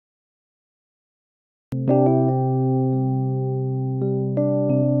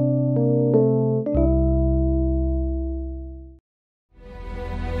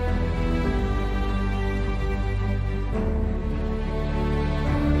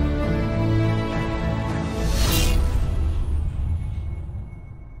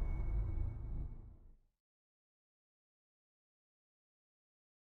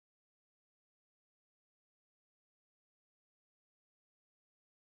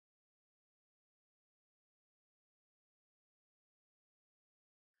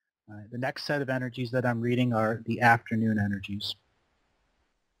The next set of energies that I'm reading are the afternoon energies.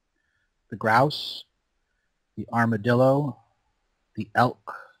 The grouse, the armadillo, the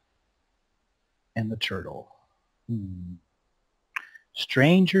elk, and the turtle.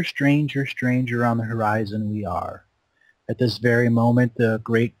 Stranger, stranger, stranger on the horizon we are. At this very moment, the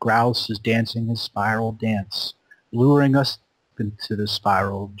great grouse is dancing his spiral dance, luring us into the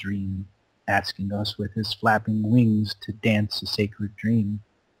spiral of dream, asking us with his flapping wings to dance a sacred dream.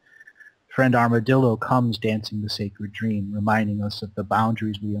 Friend Armadillo comes dancing the sacred dream, reminding us of the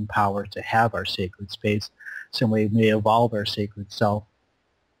boundaries we empower to have our sacred space, so we may evolve our sacred self.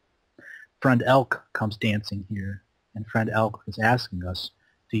 Friend Elk comes dancing here, and Friend Elk is asking us,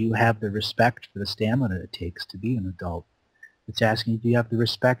 do you have the respect for the stamina it takes to be an adult? It's asking, do you have the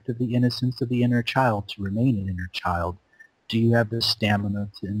respect of the innocence of the inner child to remain an inner child? Do you have the stamina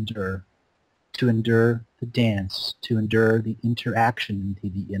to endure the dance, to endure the interaction into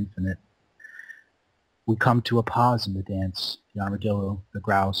the infinite? We come to a pause in the dance. The armadillo, the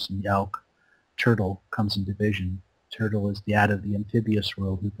grouse, and the elk. Turtle comes into vision. Turtle is the out of the amphibious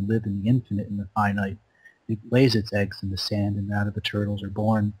world who can live in the infinite and the finite. It lays its eggs in the sand, and out of the turtles are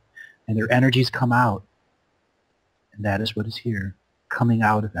born. And their energies come out. And that is what is here, coming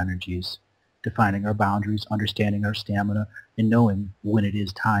out of energies, defining our boundaries, understanding our stamina, and knowing when it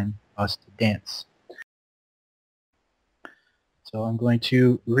is time for us to dance. So I'm going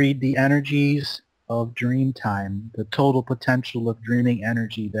to read the energies of Dreamtime, the total potential of dreaming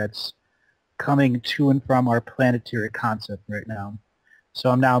energy that's coming to and from our planetary concept right now. So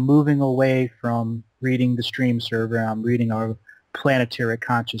I'm now moving away from reading the stream server. I'm reading our planetary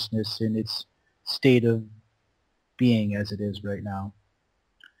consciousness in its state of being as it is right now.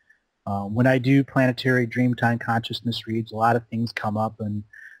 When I do planetary Dreamtime consciousness reads, a lot of things come up, and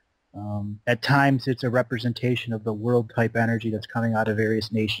at times it's a representation of the world type energy that's coming out of various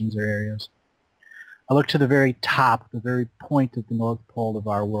nations or areas. I look to the very top, the very point of the North Pole of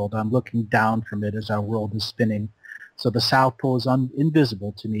our world. I'm looking down from it as our world is spinning. So the South Pole is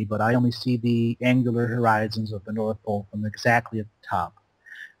invisible to me, but I only see the angular horizons of the North Pole from exactly at the top.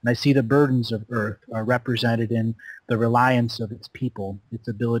 And I see the burdens of Earth are represented in the reliance of its people, its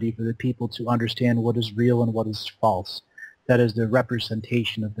ability for the people to understand what is real and what is false. That is the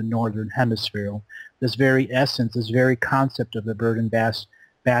representation of the Northern Hemisphere. This very essence, this very concept of the burden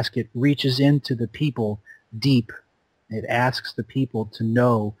basket reaches into the people deep. It asks the people to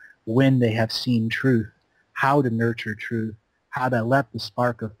know when they have seen truth, how to nurture truth, how to let the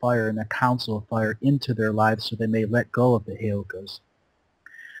spark of fire and the counsel of fire into their lives so they may let go of the heyokas.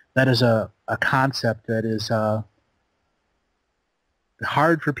 That is a concept that is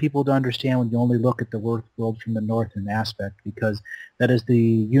hard for people to understand when you only look at the world from the northern aspect, because that is the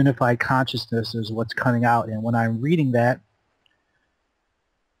unified consciousness is what's coming out. And when I'm reading that,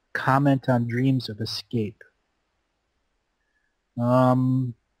 comment on dreams of escape.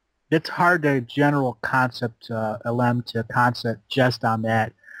 It's hard to general concept, LM to concept just on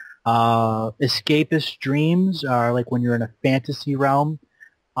that. Escapist dreams are like when you're in a fantasy realm,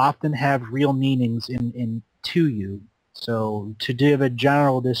 often have real meanings in to you. So to give a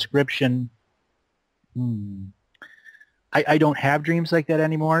general description, I don't have dreams like that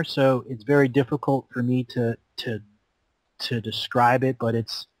anymore, so it's very difficult for me to describe it, but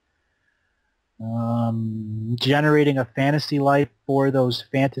it's generating a fantasy life for those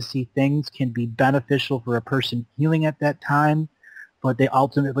fantasy things can be beneficial for a person healing at that time, but they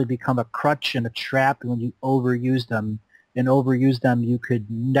ultimately become a crutch and a trap when you overuse them. And overuse them, you could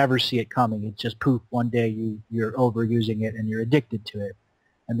never see it coming. It's just poof, one day you're overusing it and you're addicted to it.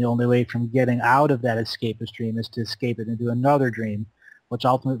 And the only way from getting out of that escapist dream is to escape it into another dream, which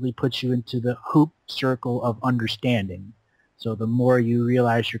ultimately puts you into the hoop circle of understanding. So the more you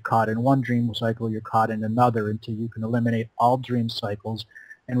realize you're caught in one dream cycle, you're caught in another until you can eliminate all dream cycles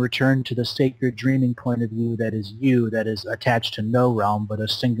and return to the sacred dreaming point of view that is you, that is attached to no realm but a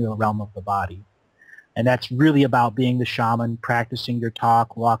singular realm of the body. And that's really about being the shaman, practicing your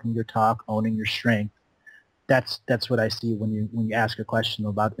talk, walking your talk, owning your strength. That's what I see when you ask a question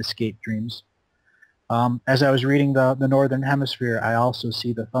about escape dreams. As I was reading the Northern Hemisphere, I also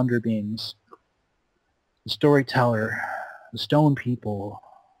see the thunder beings, the storyteller, the stone people,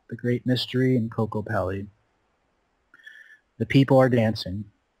 the great mystery, and Coco Pelli. The people are dancing.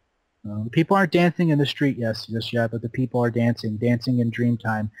 The people aren't dancing in the street just yet, but the people are dancing in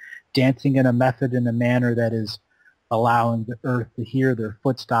Dreamtime, dancing in a method and a manner that is allowing the earth to hear their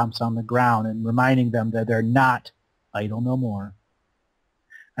footsteps on the ground and reminding them that they're not idle no more.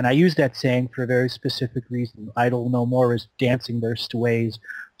 And I use that saying for a very specific reason. Idle no more is dancing their sways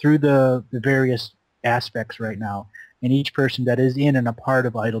through the various aspects right now. and each person that is in and a part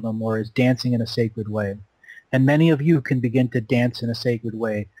of Idle No More is dancing in a sacred way. And many of you can begin to dance in a sacred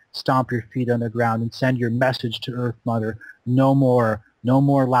way, stomp your feet on the ground, and send your message to Earth Mother, no more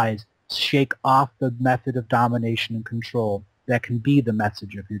lies. Shake off the method of domination and control. That can be the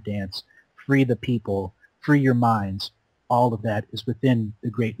message of your dance. Free the people, free your minds. All of that is within the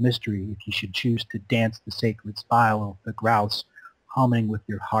great mystery if you should choose to dance the sacred style of the grouse, humming with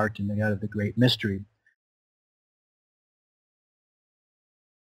your heart in the out of the great mystery.